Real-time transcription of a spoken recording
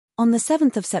On the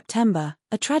 7th of September,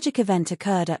 a tragic event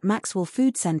occurred at Maxwell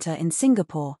Food Centre in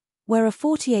Singapore, where a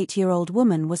 48-year-old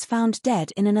woman was found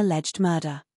dead in an alleged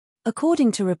murder.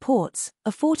 According to reports, a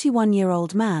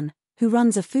 41-year-old man, who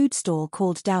runs a food stall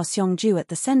called Dao Xiang Ju at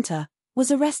the centre,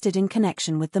 was arrested in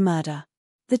connection with the murder.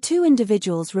 The two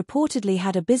individuals reportedly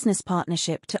had a business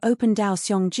partnership to open Dao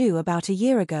Xiang Ju about a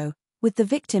year ago, with the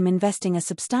victim investing a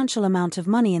substantial amount of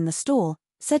money in the stall,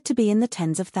 said to be in the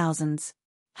tens of thousands.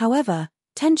 However,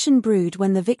 tension brewed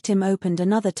when the victim opened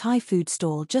another Thai food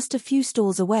stall just a few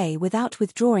stalls away without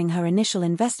withdrawing her initial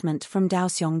investment from Dao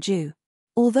Xiang Ju.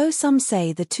 Although some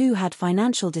say the two had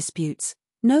financial disputes,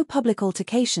 no public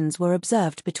altercations were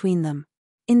observed between them.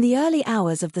 In the early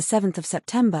hours of the 7th of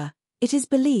September, it is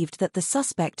believed that the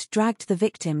suspect dragged the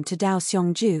victim to Dao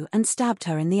Xiang Ju and stabbed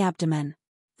her in the abdomen.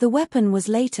 The weapon was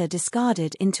later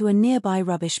discarded into a nearby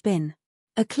rubbish bin.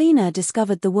 A cleaner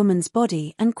discovered the woman's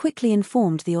body and quickly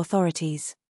informed the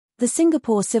authorities. The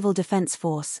Singapore Civil Defence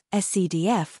Force,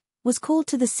 SCDF, was called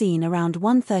to the scene around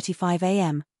 1:35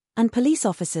 a.m., and police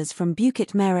officers from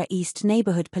Bukit Merah East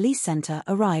Neighbourhood Police Centre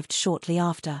arrived shortly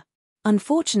after.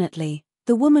 Unfortunately,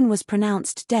 the woman was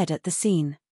pronounced dead at the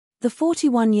scene. The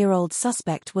 41-year-old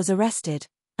suspect was arrested,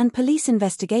 and police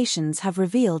investigations have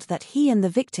revealed that he and the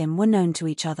victim were known to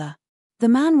each other. The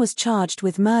man was charged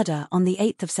with murder on the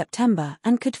 8th of September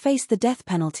and could face the death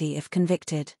penalty if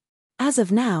convicted. As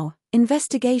of now,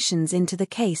 investigations into the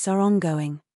case are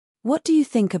ongoing. What do you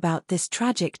think about this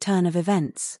tragic turn of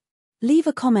events? Leave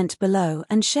a comment below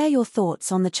and share your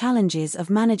thoughts on the challenges of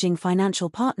managing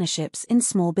financial partnerships in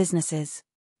small businesses.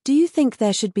 Do you think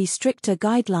there should be stricter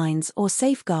guidelines or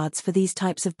safeguards for these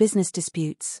types of business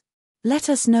disputes? Let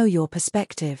us know your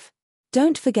perspective.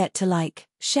 Don't forget to like,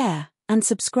 share, and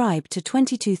subscribe to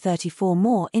 2234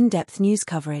 more in-depth news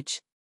coverage.